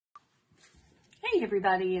Hey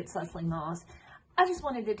everybody, it's Leslie Moss. I just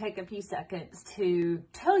wanted to take a few seconds to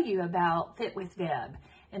tell you about Fit with Deb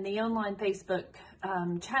and the online Facebook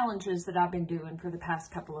challenges that I've been doing for the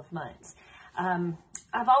past couple of months.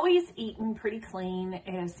 I've always eaten pretty clean.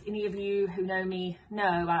 As any of you who know me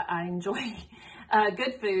know, I enjoy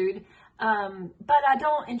good food, but I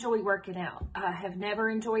don't enjoy working out. I have never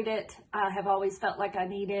enjoyed it. I have always felt like I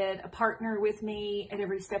needed a partner with me at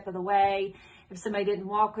every step of the way. If somebody didn't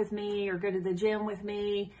walk with me or go to the gym with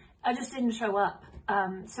me, I just didn't show up.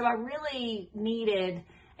 So I really needed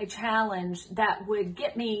a challenge that would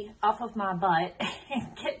get me off of my butt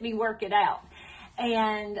and get me working out.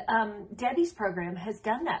 And Debbie's program has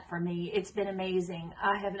done that for me. It's been amazing.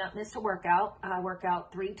 I have not missed a workout. I work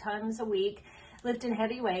out 3 times a week, lifting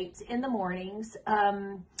heavy weights in the mornings,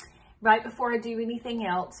 right before I do anything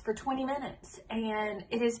else for 20 minutes. And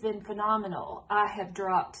it has been phenomenal. I have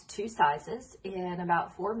dropped 2 sizes in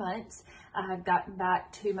about 4 months. I have gotten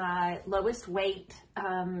back to my lowest weight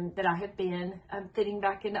that I have been. I'm fitting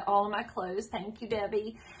back into all of my clothes. Thank you,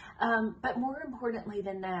 Debbie. But more importantly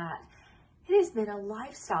than that, it has been a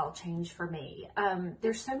lifestyle change for me.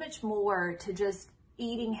 There's so much more to just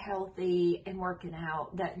eating healthy and working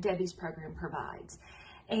out that Debbie's program provides.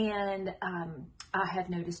 And I have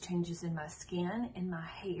noticed changes in my skin, in my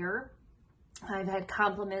hair. I've had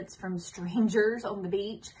compliments from strangers on the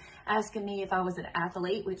beach asking me if I was an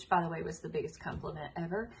athlete, which by the way was the biggest compliment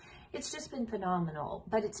ever. It's just been phenomenal,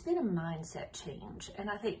 but it's been a mindset change. And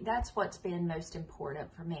I think that's what's been most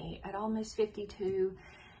important for me at almost 52.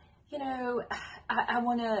 You know, I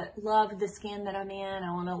want to love the skin that I'm in.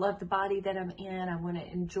 I want to love the body that I'm in. I want to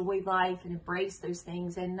enjoy life and embrace those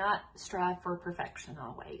things and not strive for perfection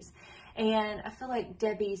always. And I feel like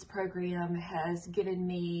Debbie's program has given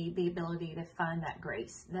me the ability to find that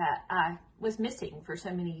grace that I was missing for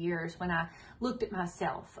so many years when I looked at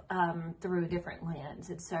myself through a different lens.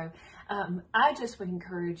 And so I just would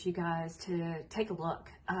encourage you guys to take a look.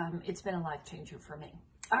 It's been a life changer for me.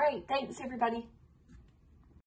 All right. Thanks, everybody.